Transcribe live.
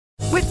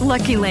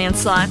Lucky Land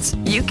Slots,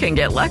 you can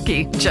get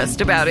lucky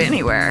just about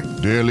anywhere.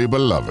 Dearly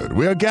beloved,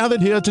 we are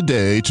gathered here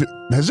today to...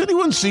 Has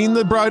anyone seen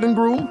the bride and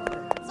groom?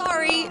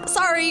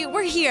 Sorry,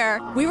 we're here.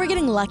 We were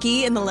getting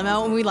lucky in the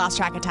limo and we lost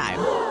track of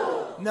time.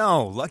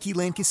 No, Lucky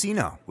Land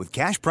Casino, with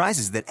cash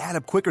prizes that add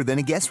up quicker than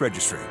a guest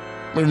registry.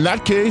 In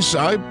that case,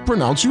 I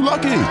pronounce you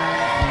lucky.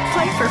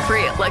 Play for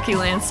free at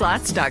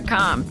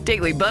LuckyLandSlots.com.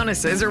 Daily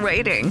bonuses are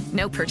waiting.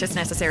 No purchase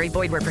necessary.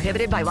 Void where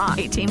prohibited by law.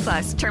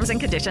 18+. Terms and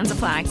conditions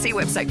apply. See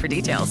website for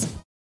details.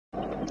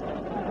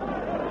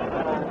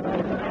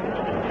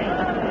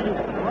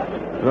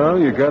 Well,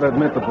 you gotta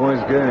admit the boy's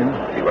game.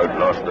 He won't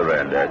last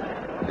around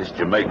that. This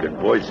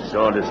Jamaican boy's as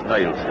hard as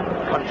nails.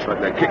 Punch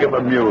like the kick of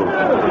a mule.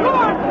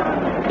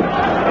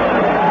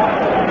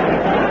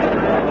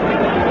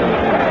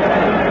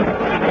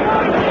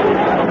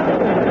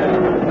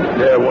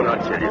 There, what I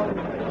tell you.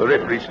 The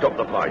referee stopped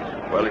the fight.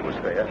 Well, it was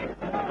fair.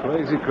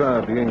 Crazy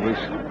crowd, the English.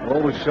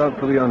 Always shout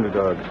for the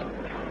underdogs.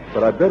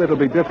 But I bet it'll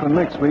be different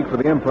next week for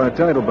the Empire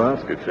title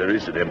bout. If there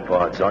is an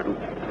Empire title.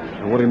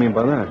 What do you mean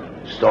by that?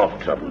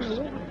 Staff troubles.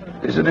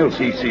 There's an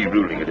LCC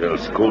ruling at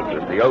Earl's Court,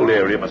 and the whole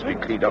area must be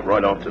cleaned up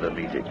right after the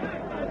meeting.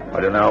 I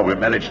don't know how we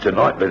managed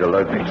tonight, let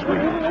alone next week.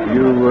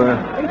 You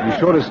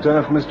short of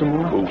staff, Mr.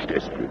 Moore? Who's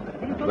desperate?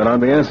 Then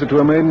I'm the answer to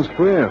a maiden's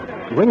prayer.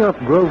 Ring up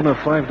Grosvenor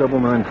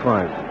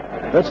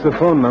 5995. That's the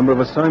phone number of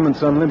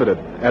Assignments Unlimited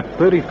at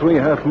 33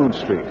 Half Moon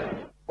Street.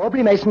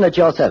 Aubrey Mason at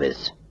your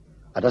service.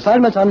 At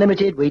Assignments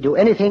Unlimited, we do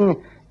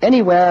anything,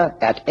 anywhere,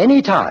 at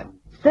any time.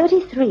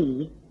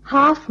 33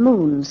 Half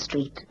Moon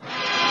Street.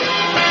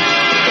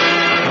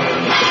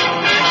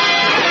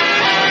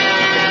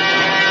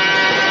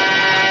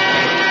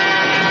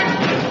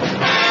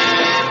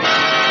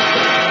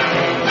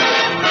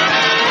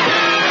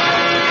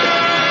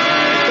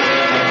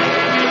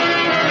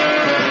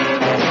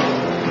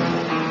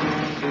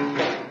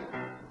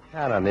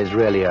 Cannon is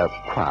really a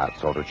quiet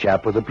sort of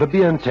chap with a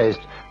plebeian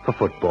taste for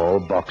football,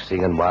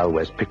 boxing, and Wild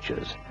West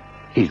pictures.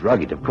 He's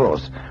rugged, of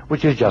course,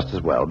 which is just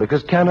as well,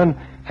 because Cannon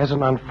has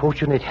an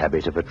unfortunate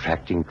habit of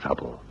attracting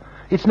trouble.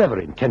 It's never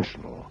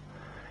intentional.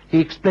 He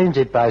explains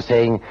it by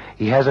saying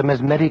he has a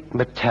mesmeric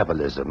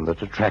metabolism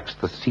that attracts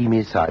the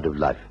seamy side of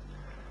life.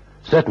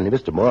 Certainly,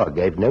 Mr. Moore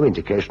gave no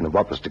indication of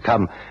what was to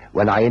come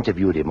when I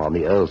interviewed him on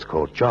the Earl's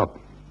Court job.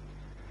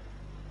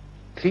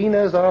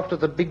 Cleaners after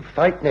the big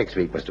fight next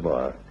week, Mr.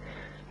 Moore.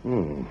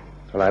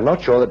 Well, I'm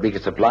not sure that we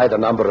can supply the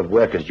number of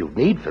workers you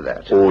need for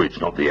that. Oh, it's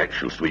not the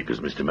actual sweepers,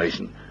 Mr.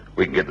 Mason.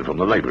 We can get them from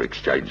the Labour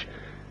Exchange.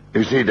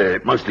 You see,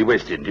 they're mostly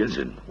West Indians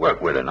and work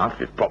well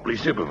enough if properly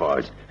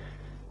supervised.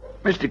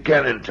 Mr.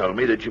 Cannon told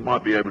me that you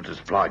might be able to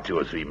supply 2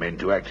 or 3 men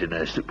to act in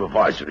a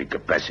supervisory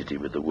capacity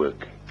with the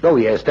work. Oh,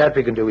 yes, that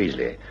we can do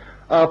easily.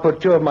 I'll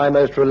put 2 of my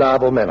most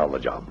reliable men on the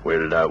job.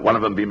 Will one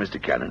of them be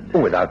Mr. Cannon?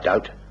 Oh, without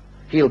doubt.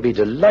 He'll be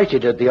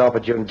delighted at the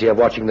opportunity of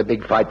watching the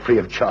big fight free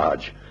of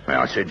charge. May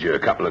I send you a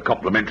couple of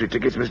complimentary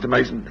tickets, Mr.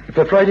 Mason?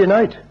 For Friday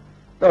night?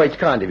 Oh, it's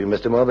kind of you,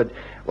 Mr. Moore, but,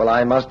 well,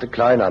 I must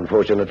decline,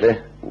 unfortunately.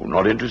 Oh,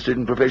 not interested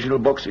in professional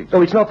boxing?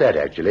 Oh, it's not that,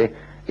 actually.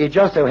 It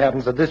just so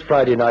happens that this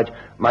Friday night,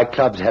 my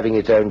club's having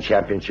its own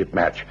championship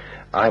match.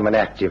 I'm an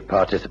active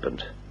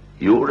participant.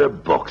 You're a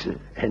boxer?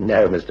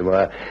 No, Mr.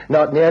 Moore,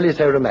 not nearly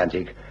so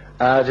romantic.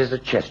 Ours is a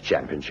chess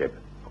championship.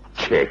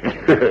 Check.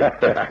 Well,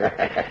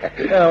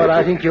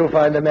 I think you'll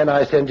find the men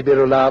I send to be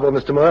reliable,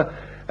 Mr. Moore.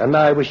 And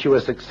I wish you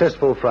a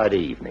successful Friday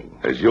evening.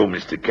 As your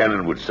Mr.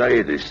 Cannon would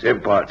say, this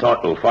Empire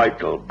title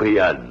fight will be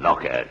a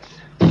knockout.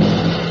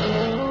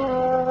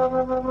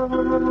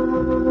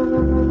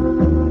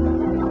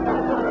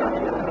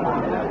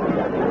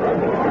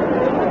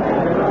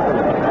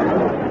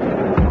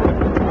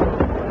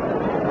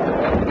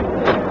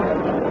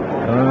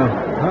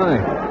 Hi.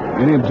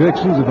 Any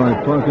objections if I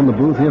park in the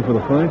booth here for the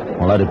fight?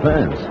 Well, that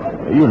depends.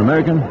 Are you an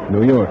American?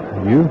 New York.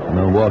 You?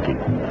 Milwaukee.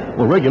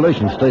 Well,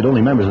 regulations state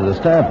only members of the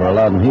staff are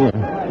allowed in here.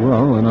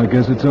 Well, then I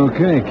guess it's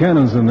okay.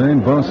 Cannon's the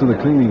name, boss of the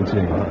cleaning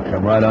team.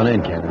 Come right on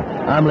in, Cannon.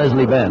 I'm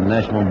Leslie Benn,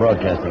 National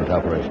Broadcasting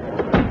Corporation.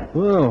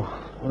 Well,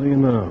 what do you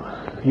know?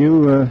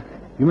 You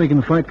making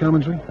the fight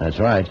commentary? That's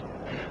right.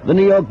 The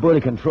New York Board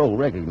of Control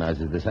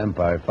recognizes this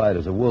Empire fight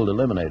as a world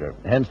eliminator,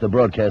 hence the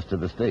broadcast to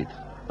the States.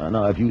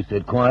 Now, if you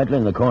sit quietly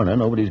in the corner,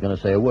 nobody's going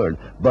to say a word.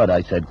 But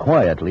I said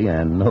quietly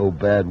and no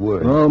bad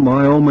words. Oh,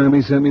 my old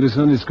mammy sent me to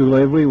Sunday school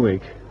every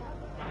week.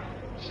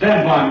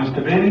 Stand by,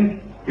 Mr. Benn.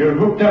 You're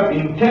hooked up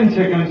in 10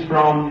 seconds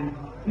from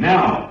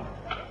now.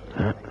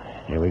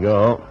 Here we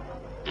go.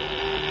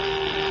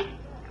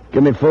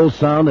 Give me full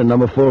sound in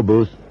number 4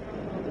 booth.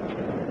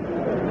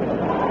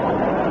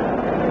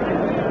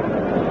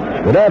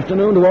 Good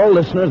afternoon to all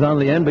listeners on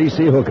the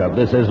NBC hookup.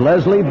 This is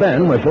Leslie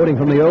Benn reporting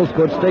from the Earl's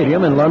Court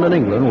Stadium in London,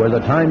 England, where the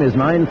time is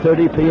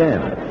 9:30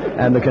 p.m.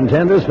 And the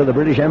contenders for the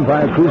British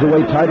Empire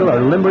Cruiserweight title are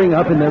limbering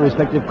up in their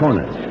respective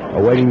corners,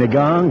 awaiting the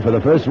gong for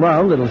the first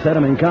round that'll set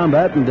them in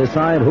combat and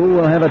decide who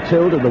will have a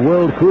tilt at the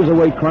World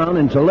Cruiserweight crown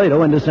in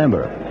Toledo in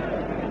December.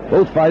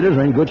 Both fighters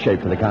are in good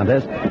shape for the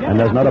contest, and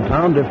there's not a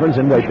pound difference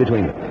in weight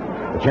between them.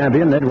 The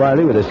champion, Ned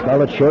Riley, with his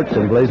scarlet shorts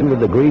emblazoned with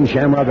the green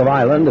shamrock of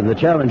Ireland, and the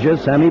challenger,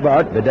 Sammy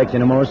Bart, bedecked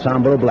in a more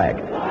somber black.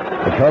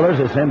 The colors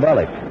are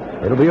symbolic.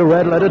 It'll be a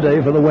red-letter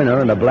day for the winner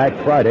and a black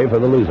Friday for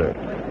the loser.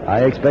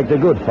 I expect a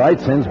good fight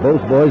since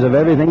both boys have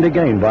everything to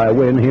gain by a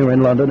win here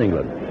in London,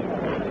 England.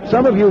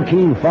 Some of you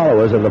keen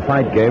followers of the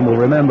fight game will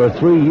remember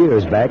 3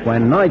 years back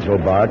when Nigel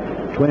Bart,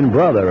 twin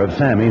brother of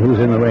Sammy, who's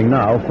in the ring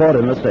now, fought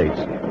in the States.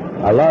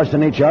 A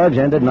larceny charge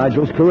ended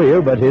Nigel's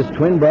career, but his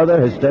twin brother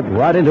has stepped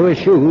right into his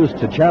shoes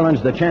to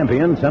challenge the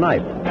champion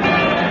tonight.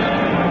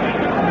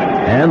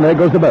 And there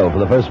goes the bell for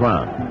the first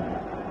round.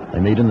 They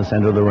meet in the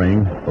center of the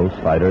ring, both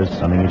fighters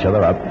summing each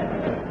other up.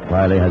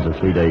 Riley has a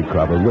 3-day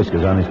crop of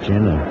whiskers on his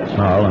chin, a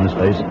snarl on his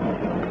face.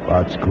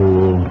 Bart's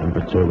cool,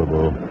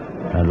 imperturbable,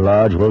 and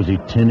large, rosy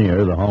tin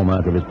ear, the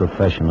hallmark of his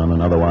profession, on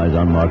an otherwise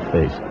unmarked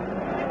face.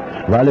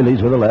 Riley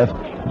leads with the left.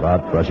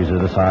 Bart brushes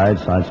it aside,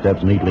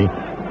 sidesteps neatly.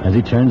 As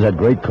he turns, that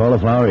great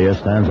cauliflower ear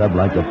stands up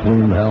like the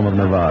plumed helm of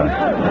Navarre.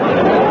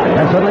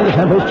 And suddenly the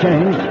tempo's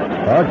changed.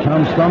 Bart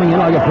comes storming in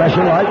like a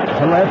flashing light.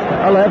 A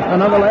left,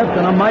 another left,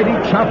 and a mighty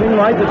chopping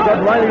right that's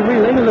got Riley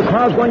reeling, and the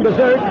crowd's going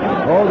berserk.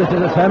 Oh, this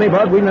is a Sammy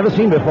Bart we've never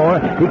seen before.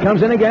 He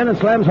comes in again and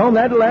slams home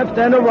that left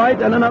and a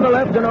right and another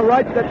left and a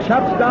right that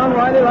chops down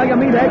Riley like a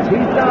meat axe.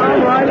 He's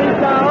down, Riley's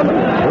down.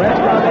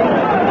 Rest running.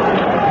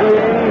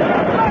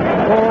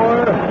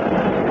 3, 4.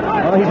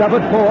 Oh, he's up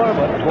at 4,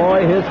 but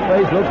boy, his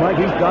face looks like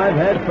he's dived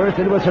head first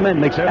into a cement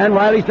mixer. And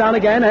Riley's down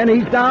again, and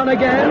he's down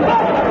again.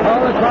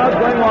 Oh, the crowd's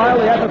going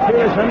wild. The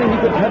atmosphere is something he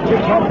could cut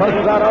jigsaw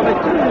puzzles out of it.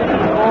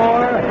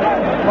 4,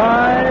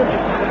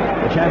 5.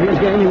 The champion's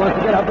game, he wants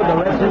to get up, but the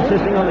ref's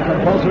insisting on the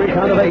compulsory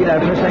count of 8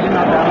 after a second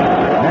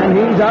knockdown. And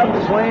he's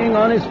up, swaying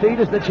on his feet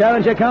as the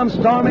challenger comes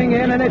storming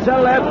in, and it's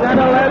a left, and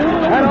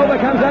over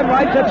comes that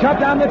right to chop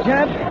down the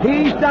champ.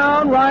 He's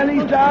down,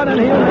 Riley's down, and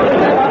he'll put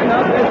it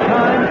up this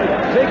time.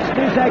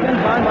 60 seconds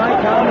by my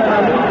count, and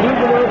I'm new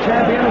to the world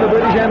champion of the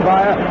British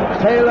Empire.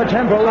 Sailor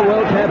Temple, the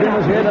world champion,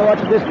 was here to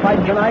watch this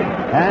fight tonight,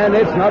 and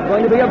it's not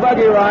going to be a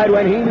buggy ride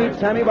when he meets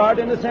Sammy Bart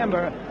in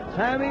December.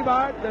 Sammy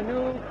Bart, the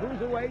new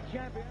cruiserweight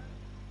champion.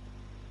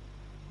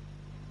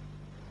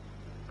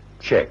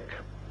 Check.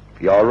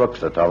 Your rook,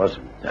 Sir Thomas.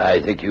 I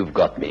think you've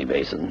got me,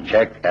 Mason.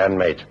 Check and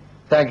mate.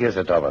 Thank you,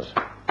 Sir Thomas.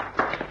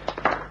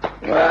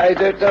 I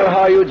don't know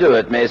how you do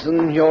it,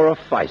 Mason. You're a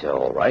fighter,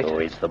 all right. Oh,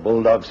 it's the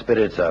bulldog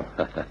spirit, sir.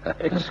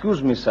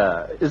 Excuse me,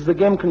 sir. Is the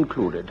game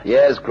concluded?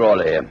 Yes,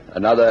 Crawley.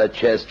 Another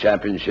chess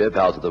championship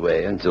out of the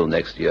way until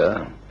next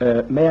year.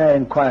 May I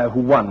inquire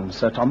who won,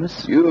 Sir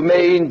Thomas? You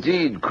may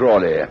indeed,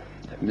 Crawley.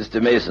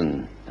 Mr.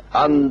 Mason,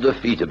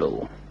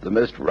 undefeatable. The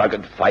most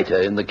rugged fighter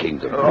in the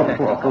kingdom.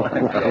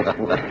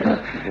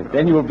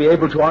 Then you will be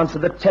able to answer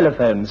the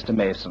telephone, Mr.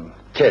 Mason.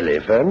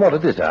 Telephone? What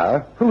at this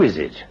hour? Who is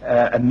it?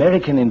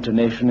 American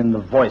intonation in the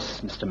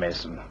voice, Mr.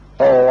 Mason.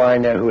 Oh, I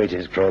know who it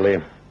is,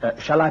 Crawley.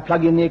 Shall I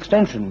plug in the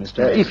extension,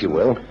 Mr. Mason? If you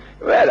will.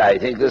 Well, I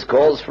think this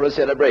calls for a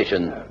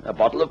celebration. A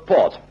bottle of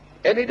port.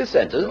 Any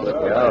dissenters?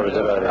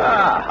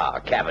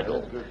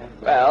 Capital.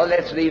 Well,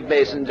 let's leave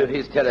Mason to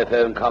his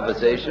telephone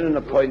conversation and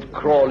appoint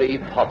Crawley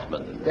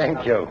potman.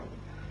 Thank you.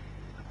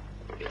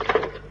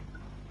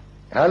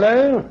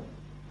 Hello?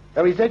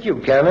 Oh, is that you,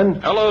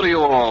 Cannon? Hello to you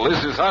all.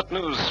 This is hot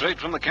news straight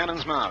from the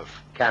cannon's mouth.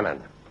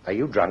 Cannon, are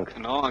you drunk?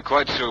 No, I'm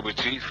quite sober,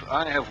 Chief.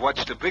 I have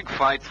watched a big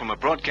fight from a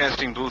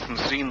broadcasting booth and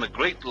seen the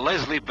great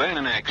Leslie Benn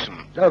in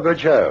action. Oh, good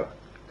show.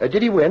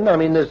 Did he win? I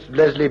mean, this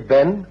Leslie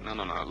Benn? No.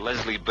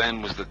 Leslie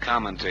Benn was the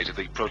commentator.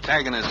 The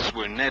protagonists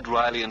were Ned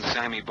Riley and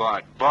Sammy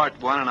Bart. Bart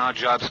won and our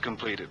job's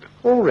completed.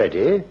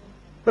 Already?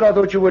 But I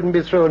thought you wouldn't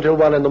be through until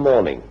 1 in the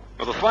morning.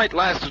 Well, the fight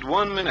lasted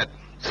 1 minute.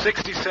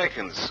 60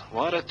 seconds.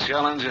 What a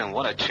challenge and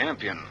what a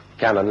champion.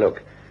 Cannon,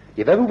 look.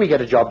 If ever we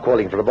get a job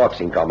calling for a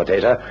boxing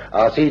commentator,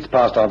 our seat's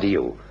passed on to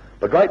you.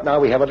 But right now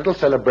we have a little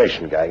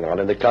celebration going on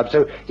in the club,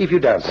 so if you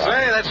don't mind...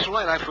 Say, that's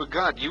right. I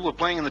forgot. You were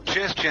playing in the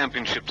chess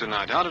championship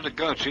tonight. How did it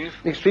go, Chief?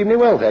 Extremely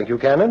well, thank you,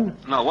 Cannon.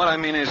 No, what I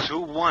mean is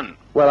who won?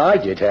 Well, I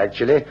did,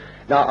 actually.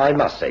 Now, I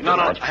must say No,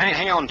 tonight...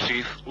 hang on,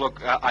 Chief.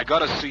 Look, I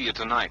gotta see you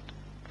tonight.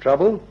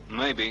 Trouble?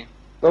 Maybe.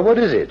 Well, what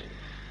is it?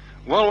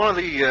 Well, one of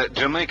the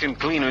Jamaican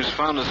cleaners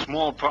found a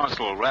small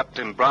parcel wrapped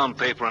in brown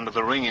paper under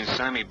the ring in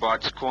Sammy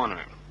Bart's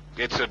corner.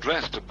 It's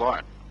addressed to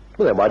Bart.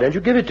 Well, then why don't you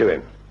give it to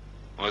him?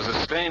 Well, there's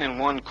a stain in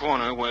one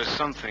corner where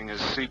something has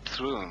seeped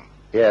through.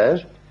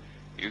 Yes?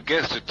 You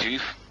guessed it,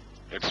 Chief.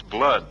 It's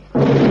blood.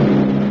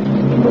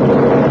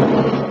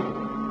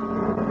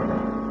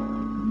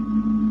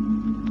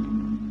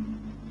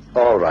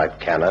 All right,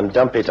 Cannon,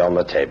 dump it on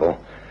the table.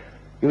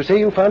 You say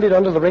you found it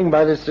under the ring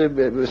by this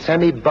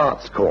Sammy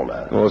Bart's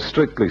corner. Well,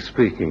 strictly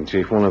speaking,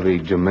 Chief, one of the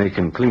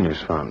Jamaican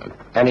cleaners found it.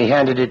 And he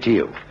handed it to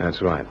you?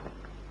 That's right.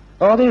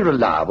 Are they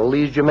reliable,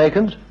 these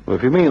Jamaicans? Well,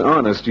 if you mean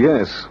honest,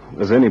 yes.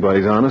 As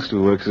anybody's honest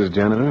who works as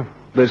janitor.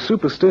 They're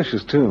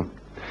superstitious, too.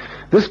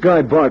 This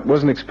guy, Bart,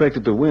 wasn't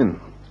expected to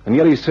win. And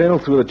yet he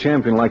sailed through the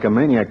champion like a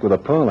maniac with a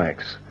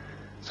poleaxe.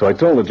 So I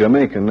told the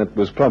Jamaican it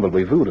was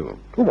probably voodoo.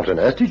 Well, what on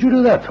earth did you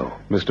do that for?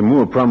 Mr.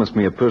 Moore promised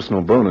me a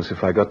personal bonus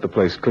if I got the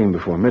place clean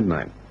before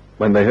midnight.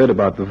 When they heard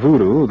about the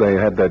voodoo, they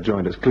had that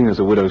joint as clean as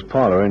a widow's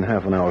parlor in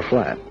half an hour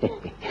flat.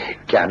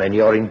 Cannon,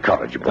 you're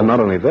incorrigible. And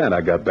not only that,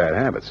 I got bad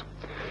habits.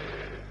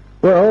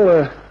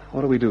 Well,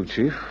 what do we do,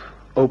 Chief?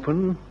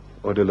 Open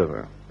or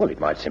deliver? Well, it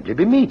might simply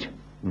be meat.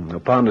 A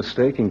pound of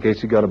steak in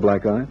case he got a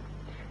black eye?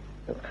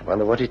 I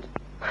wonder what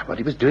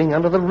he was doing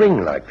under the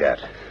ring like that.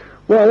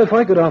 Well, if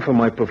I could offer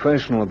my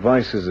professional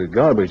advice as a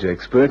garbage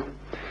expert,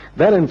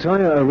 that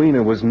entire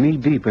arena was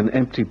knee-deep in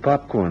empty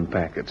popcorn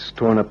packets,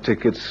 torn-up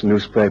tickets,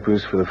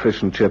 newspapers for the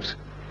fish and chips.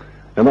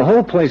 And the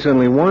whole place,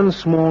 only one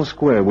small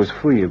square, was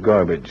free of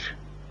garbage,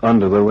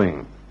 under the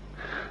ring.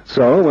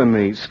 So, when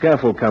the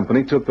scaffold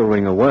company took the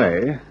ring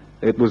away,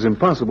 it was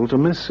impossible to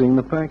miss seeing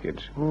the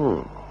package.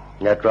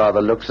 That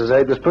rather looks as though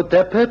it was put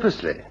there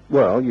purposely.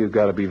 Well, you've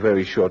got to be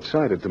very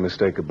short-sighted to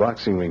mistake a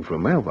boxing ring for a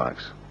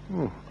mailbox.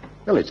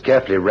 Well, it's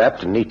carefully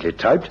wrapped and neatly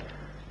typed.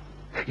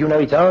 You know,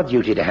 it's our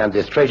duty to hand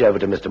this straight over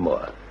to Mr.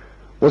 Moore.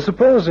 Well,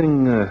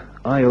 supposing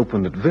I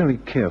opened it very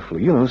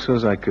carefully, so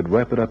as I could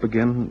wrap it up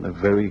again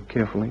very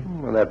carefully.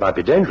 Well, that might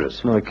be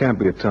dangerous. No, it can't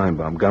be a time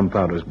bomb.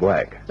 Gunpowder's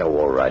black. Oh,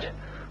 all right.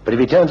 But if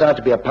it turns out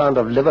to be a pound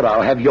of liver,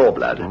 I'll have your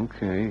blood.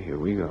 Okay, here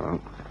we go.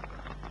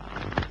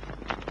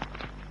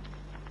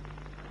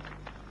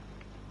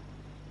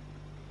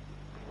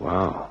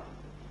 Wow.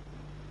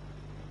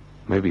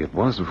 Maybe it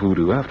was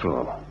voodoo after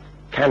all.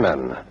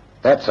 Cannon.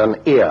 That's an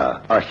ear.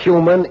 A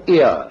human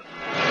ear.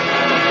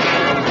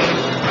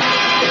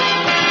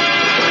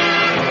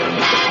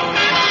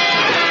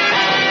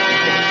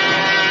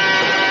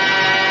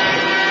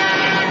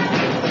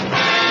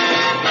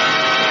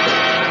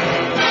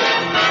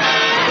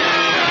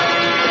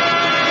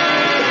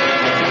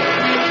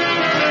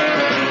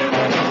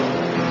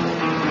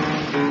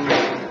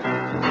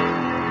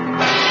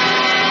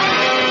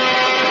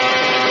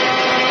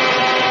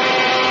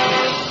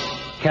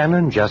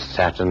 Cannon just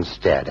sat and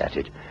stared at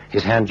it,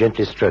 his hand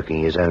gently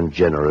stroking his own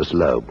generous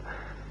lobe.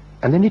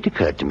 And then it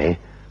occurred to me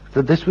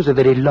that this was a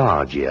very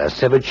large ear,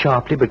 severed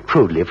sharply but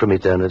crudely from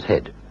its owner's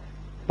head.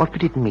 What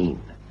could it mean?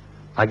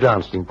 I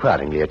glanced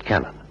inquiringly at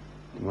Cannon.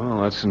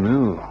 Well, that's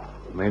new.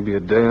 Maybe a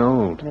day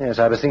old. Yes,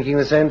 I was thinking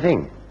the same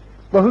thing.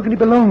 Well, who can he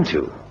belong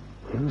to?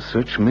 Well,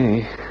 search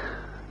me.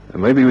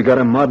 Maybe we got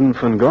a modern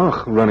Van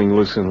Gogh running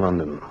loose in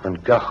London. Van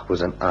Gogh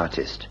was an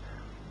artist.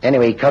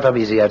 Anyway, he cut off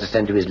his ear to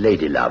send to his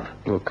lady love.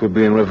 Well, it could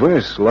be in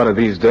reverse. A lot of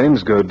these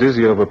dames go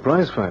dizzy over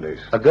prize fighters.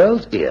 A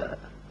girl's ear?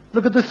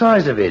 Look at the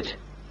size of it.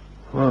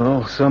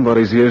 Well,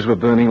 somebody's ears were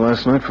burning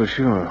last night for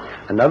sure.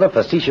 Another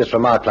facetious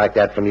remark like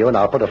that from you, and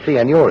I'll put a flea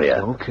in your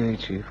ear. Okay,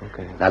 Chief,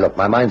 okay. Now, look,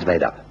 my mind's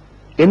made up.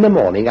 In the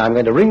morning, I'm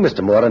going to ring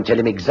Mr. Moore and tell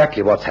him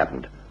exactly what's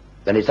happened.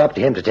 Then it's up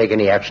to him to take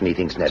any action he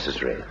thinks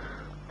necessary.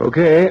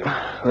 Okay,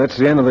 that's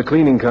the end of the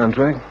cleaning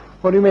contract.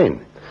 What do you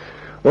mean?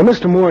 Well,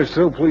 Mr. Moore is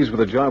so pleased with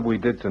the job we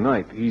did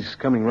tonight, he's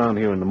coming round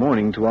here in the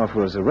morning to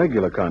offer us a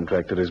regular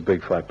contract at his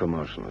big fight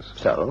promotions.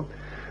 So?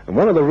 And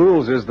one of the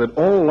rules is that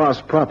all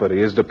lost property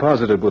is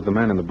deposited with the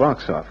man in the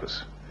box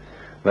office.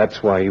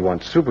 That's why he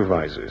wants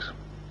supervisors.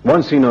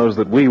 Once he knows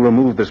that we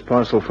remove this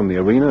parcel from the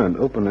arena and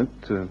open it,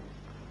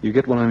 you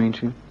get what I mean,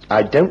 Chief?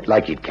 I don't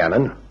like it,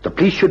 Cannon. The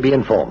police should be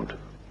informed.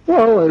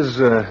 Well,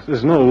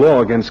 there's no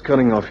law against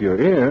cutting off your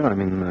ear. I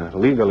mean,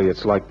 legally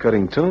it's like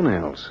cutting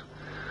toenails.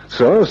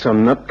 So,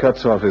 some nut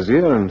cuts off his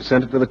ear and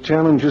sent it to the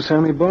challenger,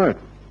 Sammy Bart.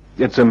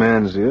 It's a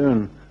man's ear,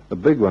 and a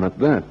big one at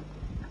that.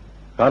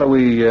 How do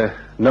we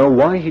know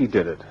why he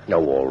did it?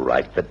 Oh, all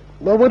right, but,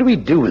 well, what do we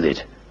do with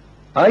it?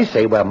 I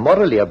say we're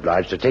morally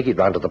obliged to take it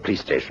round to the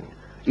police station,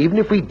 even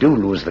if we do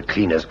lose the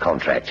cleaner's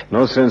contract.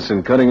 No sense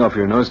in cutting off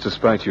your nose to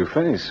spite your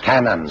face.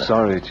 Cannon.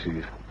 Sorry,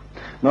 Chief.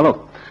 Now,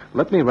 look,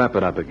 let me wrap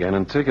it up again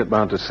and take it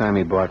round to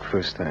Sammy Bart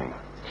first thing.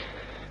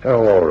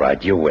 Oh, all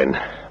right, you win.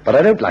 But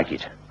I don't like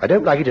it. I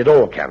don't like it at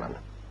all, Cannon.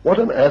 What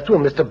on earth will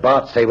Mr.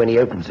 Bart say when he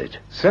opens it?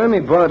 Sammy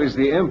Bart is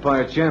the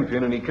Empire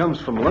champion, and he comes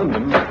from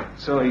London,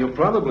 so he'll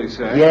probably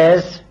say...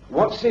 Yes?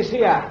 What's this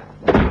here?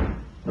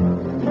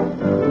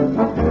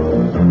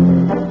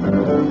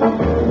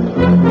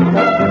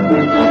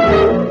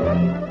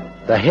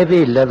 The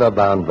heavy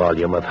leather-bound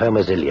volume of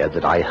Homer's Iliad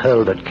that I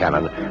hurled at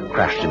Cannon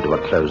crashed into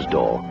a closed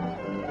door.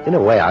 In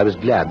a way, I was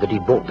glad that he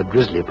brought the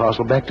grisly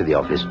parcel back to the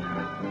office.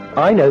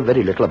 I know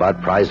very little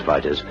about prize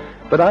fighters,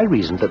 but I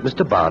reasoned that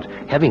Mr. Bart,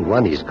 having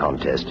won his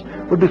contest,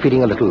 would be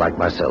feeling a little like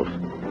myself.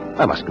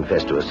 I must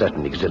confess to a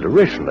certain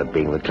exhilaration at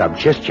being the club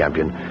chess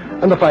champion,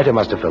 and the fighter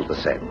must have felt the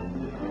same.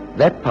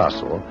 That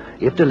parcel,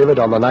 if delivered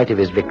on the night of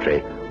his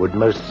victory, would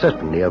most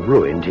certainly have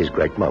ruined his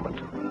great moment.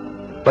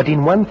 But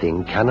in one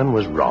thing, Cannon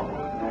was wrong.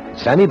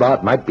 Sammy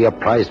Bart might be a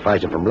prize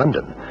fighter from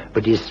London,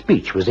 but his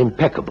speech was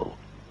impeccable.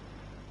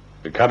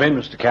 Come in,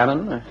 Mr.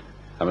 Cannon.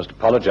 I must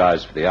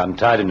apologize for the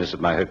untidiness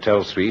of my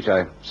hotel suite.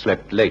 I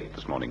slept late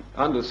this morning.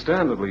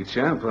 Understandably,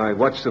 champ. I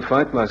watched the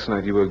fight last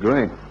night. You were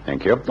great.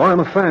 Thank you. Oh,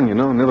 I'm a fan,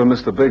 Never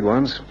missed the big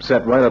ones.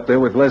 Sat right up there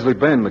with Leslie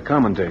Benn, the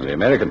commentator. The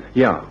American?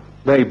 Yeah.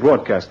 They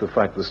broadcast the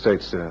fight to the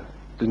States.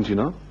 Didn't you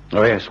know?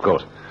 Oh, yes, of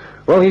course.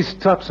 Well, he's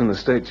tops in the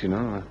States, You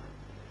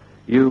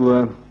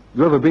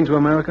ever been to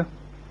America?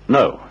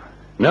 No,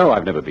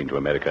 I've never been to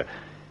America.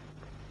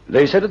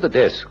 They said at the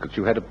desk that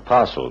you had a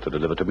parcel to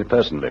deliver to me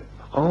personally.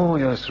 Oh,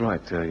 yes,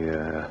 right.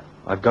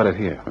 I've got it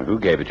here. Who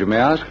gave it you, may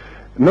I ask?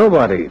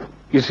 Nobody.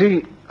 You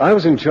see, I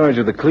was in charge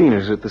of the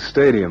cleaners at the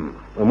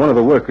stadium, and one of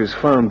the workers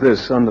found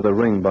this under the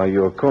ring by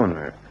your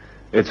corner.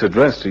 It's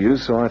addressed to you,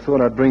 so I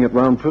thought I'd bring it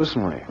round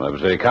personally. Well, that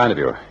was very kind of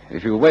you.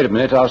 If you wait a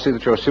minute, I'll see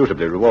that you're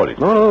suitably rewarded.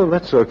 No,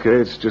 that's okay.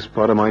 It's just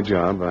part of my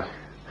job.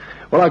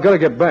 Well, I've got to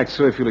get back,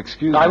 so if you'll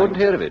excuse me. I wouldn't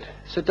hear of it.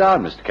 Sit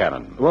down, Mr.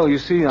 Cannon. Well, you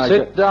see,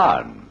 Sit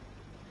down.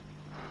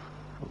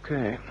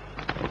 Okay.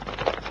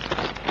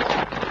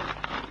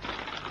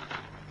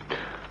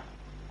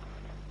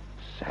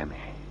 Sammy.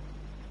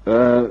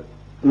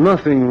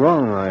 Nothing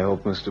wrong, I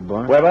hope, Mr.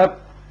 Bart. Weber?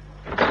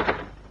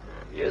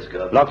 Yes,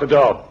 Governor. Lock the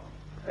door.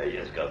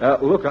 Yes, Governor.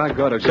 Look, I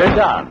got to go. Sit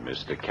down,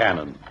 Mr.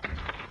 Cannon.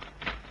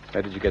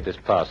 Where did you get this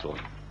parcel?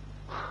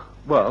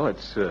 Well,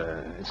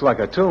 it's like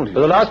I told you. For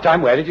the last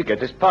time, where did you get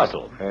this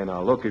parcel? Hey,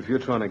 now, look, if you're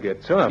trying to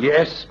get tough...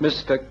 Yes,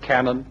 Mr.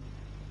 Cannon.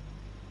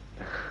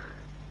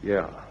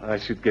 Yeah, I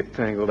should get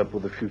tangled up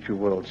with the future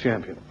world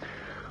champion.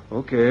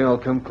 Okay, I'll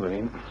come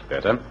clean.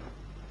 Better.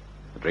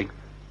 A drink?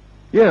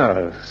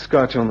 Yeah,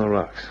 scotch on the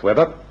rocks.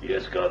 Weber?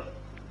 Yes, Governor.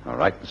 All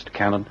right, Mr.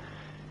 Cannon.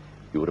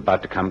 You were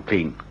about to come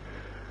clean.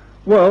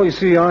 Well, you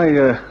see,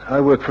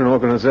 I work for an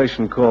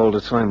organization called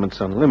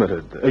Assignments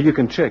Unlimited. You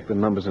can check the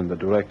numbers in the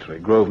directory,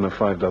 Grosvenor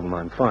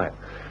 5995.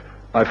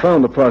 I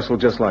found the parcel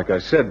just like I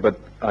said, but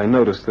I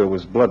noticed there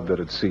was blood that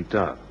had seeped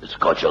out.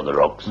 Scotch on the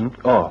rocks.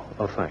 Oh,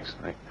 thanks.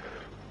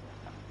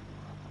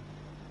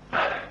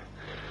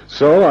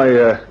 So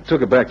I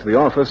took it back to the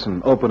office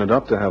and opened it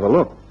up to have a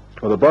look.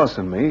 Well, the boss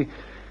and me,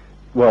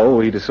 well,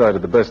 we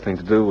decided the best thing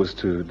to do was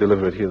to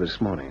deliver it here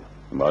this morning.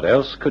 What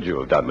else could you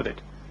have done with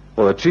it?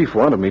 Well, the chief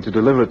wanted me to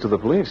deliver it to the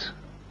police.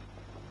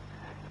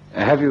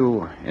 Have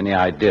you any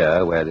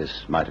idea where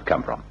this might have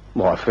come from?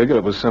 Well, I figured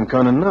it was some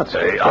kind of nuts.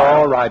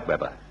 All right,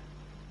 Weber.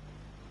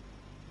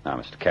 Now,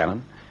 Mr.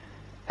 Cannon,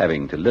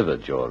 having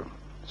delivered your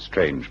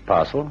strange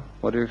parcel,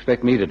 what do you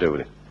expect me to do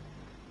with it?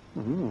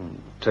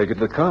 Take it to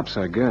the cops,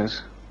 I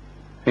guess.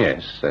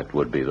 Yes, that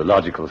would be the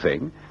logical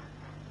thing.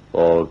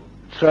 Or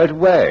throw it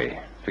away.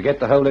 Forget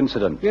the whole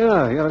incident.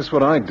 Yeah, that's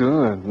what I'd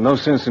do. No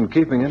sense in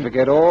keeping it.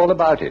 Forget all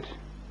about it.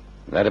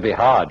 That'd be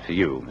hard for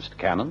you, Mr.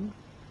 Cannon.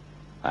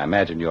 I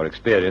imagine your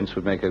experience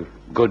would make a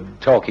good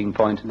talking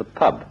point in the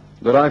pub.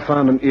 That I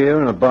found an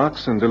ear in a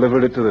box and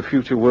delivered it to the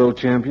future world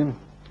champion?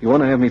 You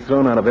want to have me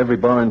thrown out of every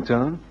bar in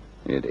town?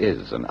 It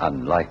is an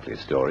unlikely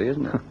story,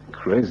 isn't it?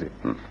 Crazy.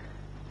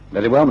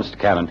 Very well, Mr.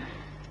 Cannon.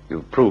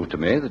 You've proved to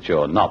me that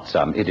you're not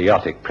some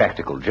idiotic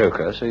practical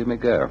joker, so you may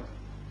go.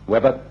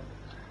 Weber?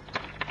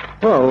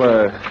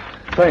 Well,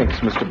 thanks,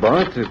 Mr.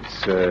 Bart.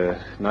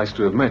 It's nice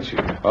to have met you.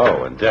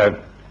 Oh, and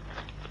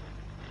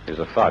here's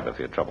a $5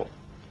 for your trouble.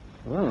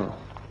 Oh.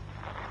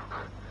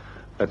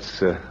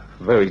 That's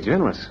very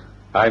generous.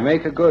 I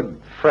make a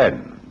good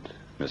friend,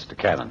 Mr.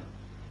 Cannon.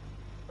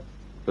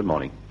 Good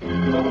morning.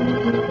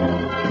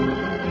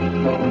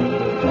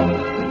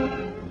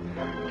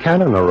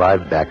 Cannon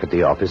arrived back at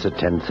the office at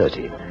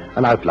 10:30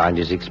 and outlined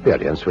his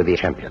experience with the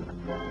champion.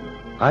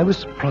 I was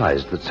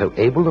surprised that so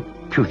able a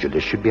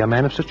pugilist should be a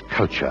man of such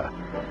culture,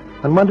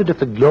 and wondered if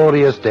the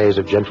glorious days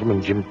of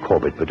Gentleman Jim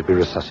Corbett were to be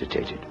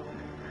resuscitated.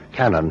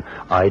 Cannon,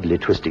 idly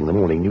twisting the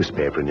morning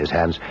newspaper in his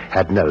hands,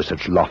 had no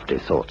such lofty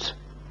thoughts.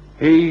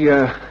 He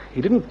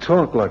didn't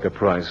talk like a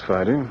prize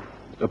fighter.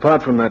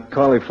 Apart from that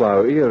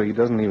cauliflower ear, he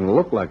doesn't even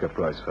look like a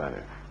prize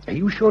fighter. Are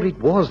you sure it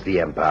was the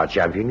Empire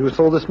champion you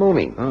saw this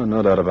morning? Oh,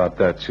 no doubt about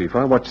that, Chief.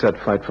 I watched that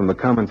fight from the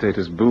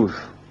commentator's booth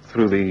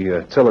through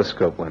the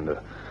telescope window.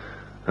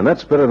 And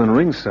that's better than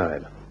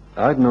ringside.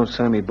 I'd know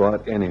Sammy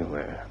Bart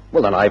anywhere.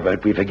 Well, then I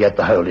vote we forget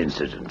the whole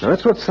incident. Now,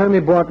 that's what Sammy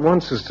Bart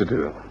wants us to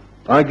do.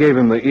 I gave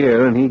him the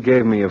ear, and he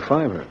gave me a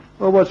 $5.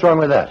 Well, what's wrong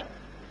with that?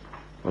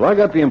 Well, I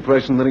got the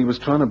impression that he was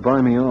trying to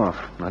buy me off.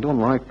 I don't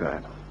like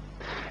that.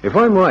 If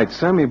I'm right,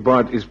 Sammy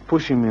Bart is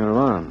pushing me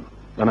around.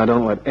 And I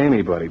don't let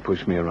anybody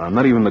push me around,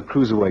 not even the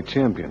cruiserweight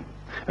champion.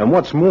 And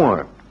what's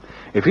more,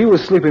 if he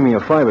was slipping me a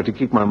 $5 to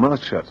keep my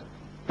mouth shut,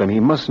 then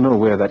he must know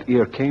where that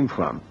ear came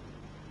from.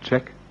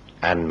 Check?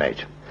 And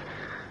mate.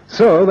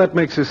 So that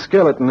makes a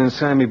skeleton in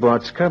Sammy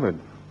Bart's cupboard.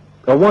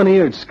 A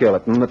one-eared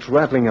skeleton that's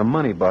rattling a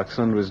money box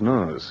under his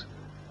nose.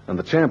 And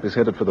the champ is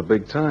headed for the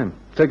big time.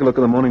 Take a look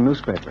at the morning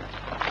newspaper.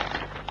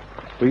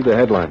 Read the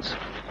headlines.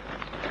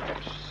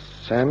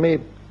 Sammy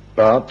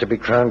Bart to be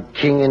crowned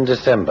king in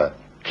December.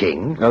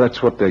 King? Now,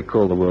 that's what they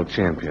call the world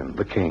champion,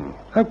 the king.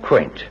 How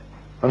quaint.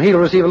 And he'll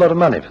receive a lot of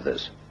money for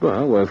this.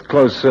 Well, with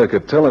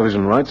closed-circuit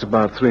television rights,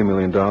 about $3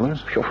 million.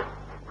 Sure.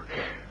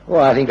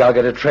 Well, I think I'll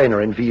get a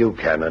trainer in for you,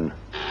 Cannon.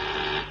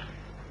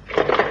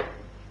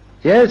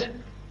 Yes?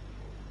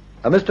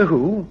 Mr.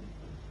 Who?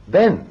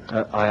 Ben.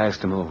 I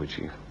asked him over,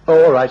 Chief.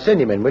 Oh, all right.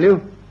 Send him in, will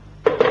you?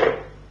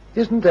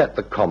 Isn't that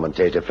the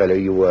commentator fellow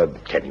you were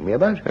telling me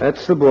about?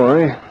 That's the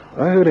boy.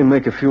 I heard him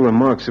make a few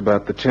remarks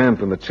about the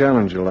champ and the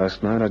challenger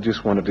last night. I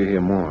just wanted to hear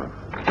more.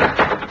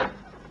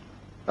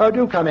 Oh,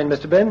 do come in,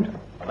 Mr. Ben.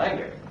 Thank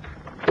you.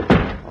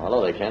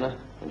 Hello there, Kenner.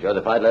 Enjoyed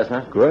the fight last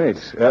night? Great.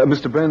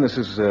 Mr. Ben, this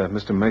is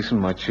Mr. Mason,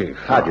 my chief.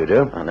 How do you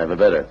do? Oh, never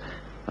better.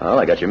 Well,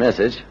 I got your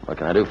message. What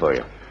can I do for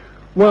you?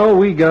 Well,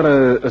 we got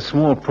a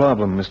small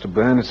problem, Mr.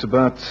 Ben. It's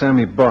about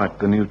Sammy Bart,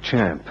 the new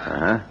champ.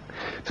 Uh-huh.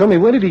 Tell me,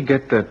 where did he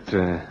get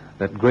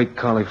that great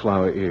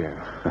cauliflower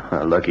ear?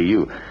 Lucky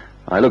you.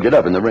 I looked it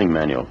up in the ring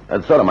manual. I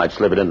thought I might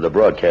slip it into the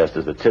broadcast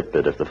as a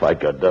tidbit if the fight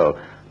got dull.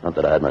 Not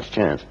that I had much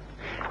chance.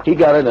 He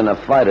got it in a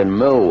fight in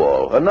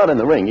Millwall. Not in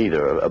the ring,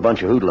 either. A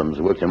bunch of hoodlums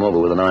worked him over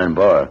with an iron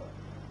bar.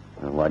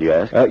 Why do you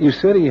ask? You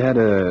said he had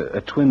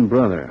a twin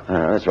brother.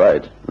 That's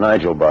right.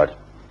 Nigel Bart.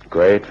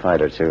 Great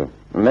fighter, too.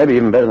 Maybe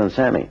even better than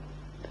Sammy.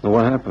 Well,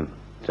 what happened?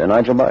 Say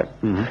Nigel Bart?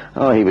 Mm-hmm.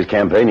 Oh, he was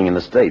campaigning in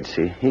the States.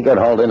 He got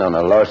hauled in on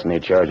a larceny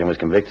charge and was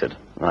convicted.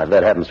 Now, if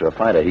that happens to a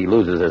fighter, he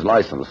loses his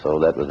license, so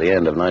that was the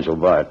end of Nigel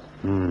Bart.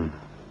 Hmm.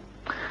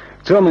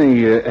 Tell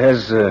me,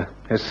 has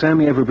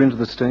Sammy ever been to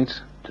the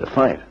States? To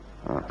fight?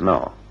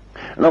 No.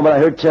 No, but I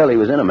heard tell he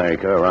was in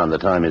America around the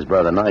time his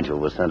brother Nigel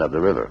was sent up the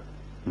river.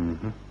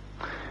 Mm-hmm.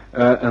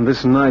 And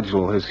this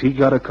Nigel, has he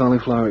got a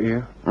cauliflower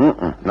ear?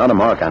 Not a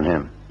mark on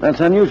him.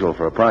 That's unusual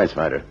for a prize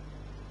fighter.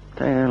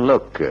 Hey,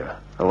 look,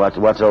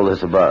 what's all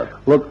this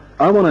about? Look,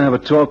 I want to have a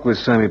talk with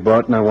Sammy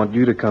Bart, and I want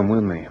you to come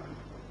with me.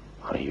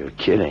 Oh, you're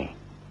kidding.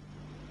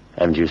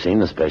 Haven't you seen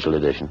the special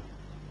edition?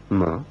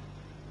 No.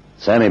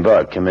 Sammy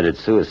Bart committed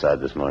suicide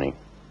this morning.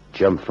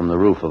 Jumped from the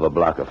roof of a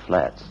block of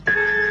flats.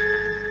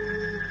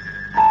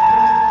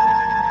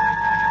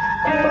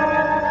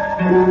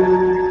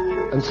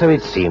 And so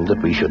it seemed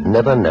that we should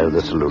never know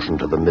the solution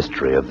to the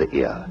mystery of the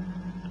ear.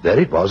 There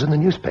it was in the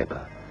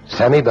newspaper.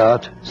 Sammy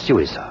Bart,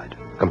 suicide.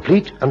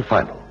 Complete and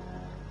final.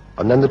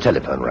 And then the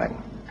telephone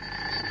rang.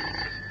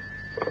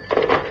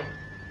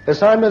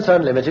 Assignments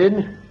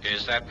Unlimited.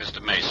 Is that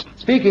Mr. Mason?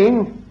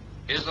 Speaking.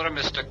 Is there a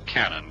Mr.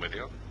 Cannon with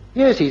you?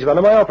 Yes, he's one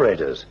of my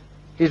operators.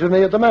 He's with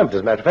me at the moment,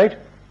 as a matter of fact.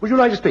 Would you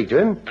like to speak to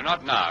him? No,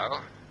 not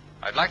now.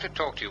 I'd like to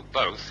talk to you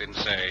both in,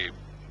 say,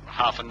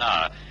 half an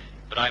hour.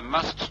 But I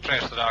must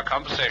stress that our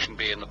conversation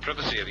be in the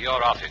privacy of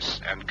your office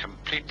and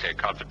completely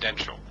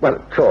confidential. Well,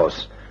 of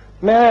course.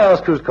 May I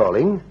ask who's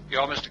calling?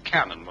 Your Mr.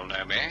 Cannon will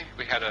know me.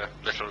 We had a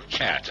little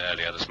chat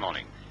earlier this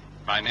morning.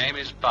 My name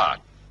is Bart.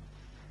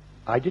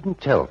 I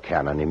didn't tell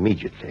Cannon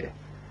immediately.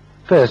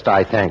 First,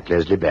 I thanked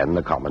Leslie Benn,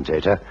 the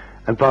commentator,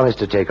 and promised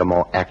to take a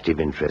more active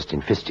interest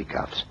in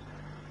fisticuffs.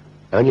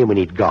 Only when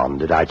he'd gone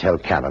did I tell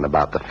Cannon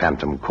about the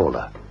phantom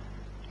caller.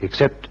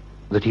 Except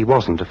that he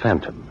wasn't a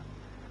phantom.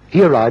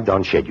 He arrived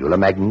on schedule, a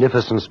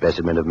magnificent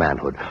specimen of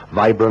manhood,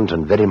 vibrant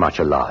and very much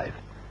alive.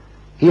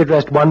 He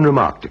addressed one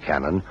remark to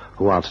Cannon,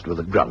 who answered with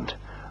a grunt,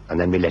 and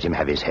then we let him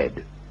have his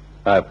head.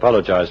 I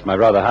apologize for my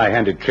rather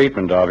high-handed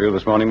treatment of you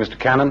this morning, Mr.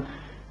 Cannon.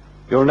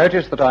 You'll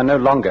notice that I no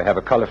longer have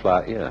a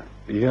cauliflower ear.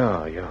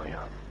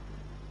 Yeah.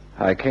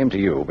 I came to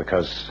you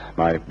because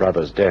my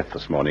brother's death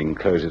this morning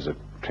closes a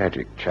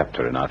tragic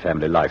chapter in our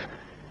family life.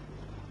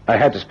 I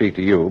had to speak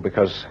to you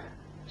because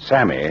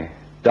Sammy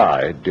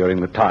died during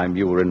the time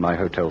you were in my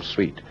hotel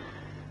suite.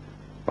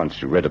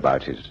 Once you read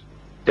about his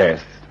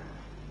death,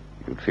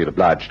 you'd feel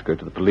obliged to go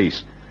to the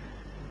police.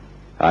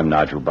 I'm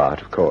Nigel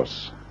Bart, of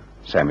course,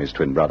 Sammy's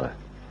twin brother.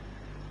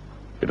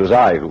 It was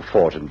I who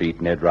fought and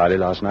beat Ned Riley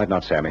last night,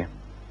 not Sammy.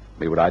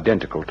 We were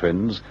identical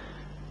twins.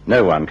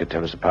 No one could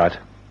tell us apart,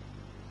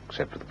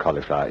 except for the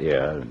cauliflower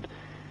ear and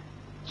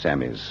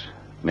Sammy's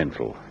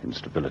mental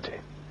instability.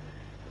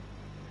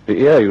 The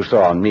ear you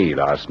saw on me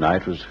last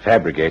night was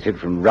fabricated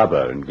from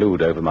rubber and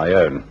glued over my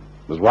own.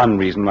 It was one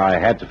reason why I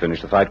had to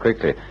finish the fight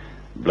quickly.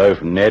 A blow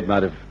from Ned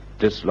might have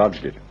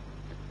dislodged it.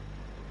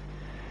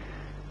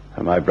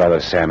 And my brother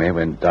Sammy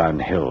went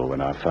downhill when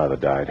our father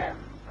died.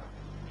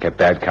 Kept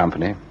bad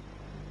company,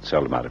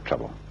 seldom out of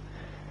trouble.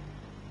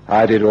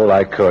 I did all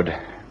I could,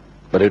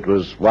 but it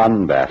was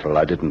one battle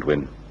I didn't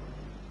win.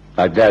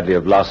 I'd gladly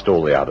have lost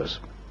all the others,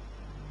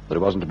 but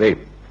it wasn't to be.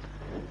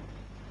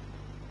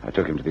 I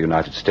took him to the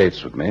United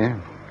States with me,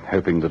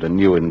 hoping that a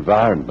new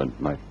environment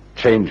might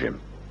change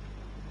him.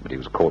 But he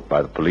was caught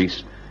by the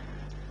police,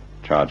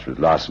 charged with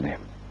larceny.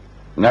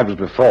 And that was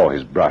before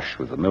his brush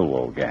with the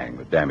Millwall gang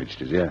that damaged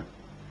his ear.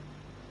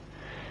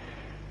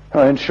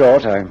 Well, in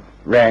short, I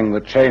rang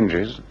the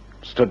changes,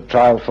 stood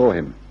trial for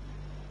him.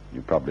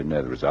 You probably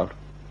know the result.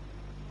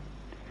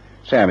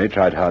 Sammy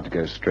tried hard to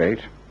go straight.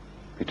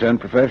 He turned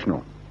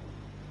professional.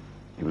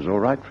 He was all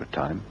right for a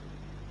time.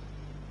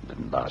 It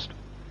didn't last.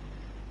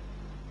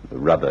 The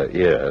rubber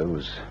ear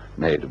was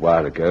made a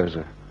while ago as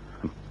a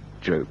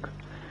joke.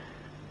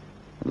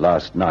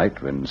 Last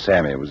night, when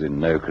Sammy was in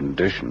no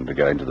condition to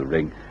go into the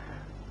ring,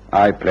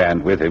 I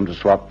planned with him to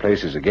swap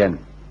places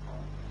again.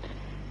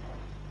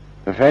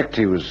 The fact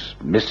he was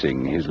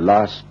missing his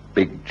last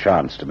big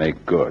chance to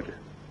make good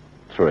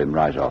threw him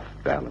right off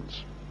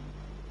balance.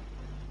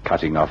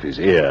 Cutting off his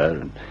ear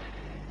and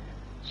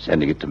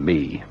sending it to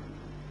me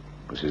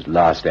was his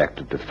last act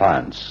of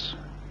defiance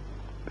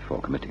before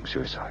committing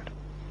suicide.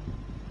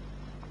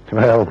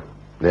 Well,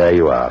 there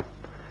you are.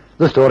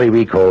 The story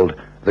we called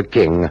The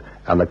King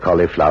and the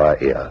Cauliflower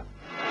Ear.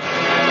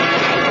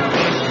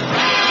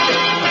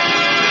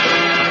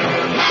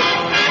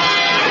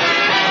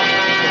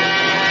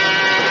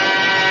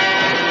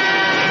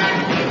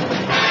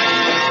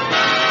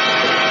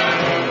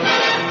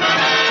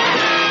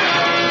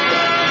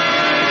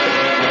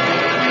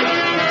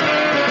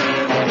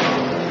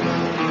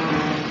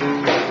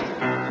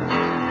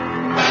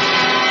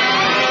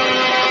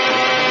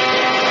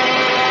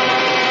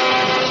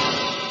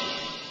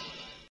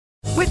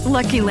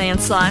 Lucky Land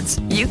Slots,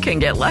 you can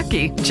get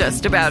lucky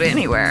just about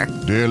anywhere.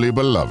 Dearly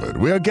beloved,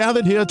 we are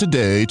gathered here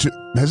today to...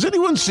 Has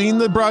anyone seen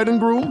the bride and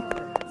groom?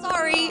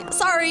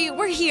 Sorry,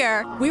 we're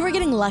here. We were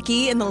getting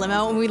lucky in the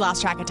limo and we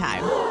lost track of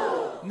time.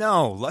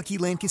 No, Lucky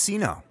Land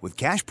Casino, with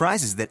cash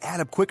prizes that add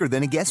up quicker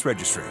than a guest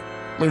registry.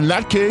 In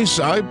that case,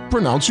 I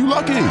pronounce you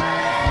lucky.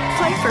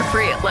 Play for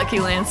free at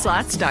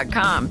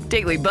LuckyLandSlots.com.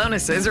 Daily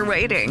bonuses are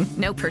waiting.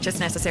 No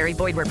purchase necessary.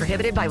 Void where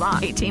prohibited by law.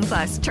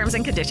 18+. Terms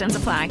and conditions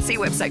apply. See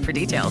website for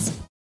details.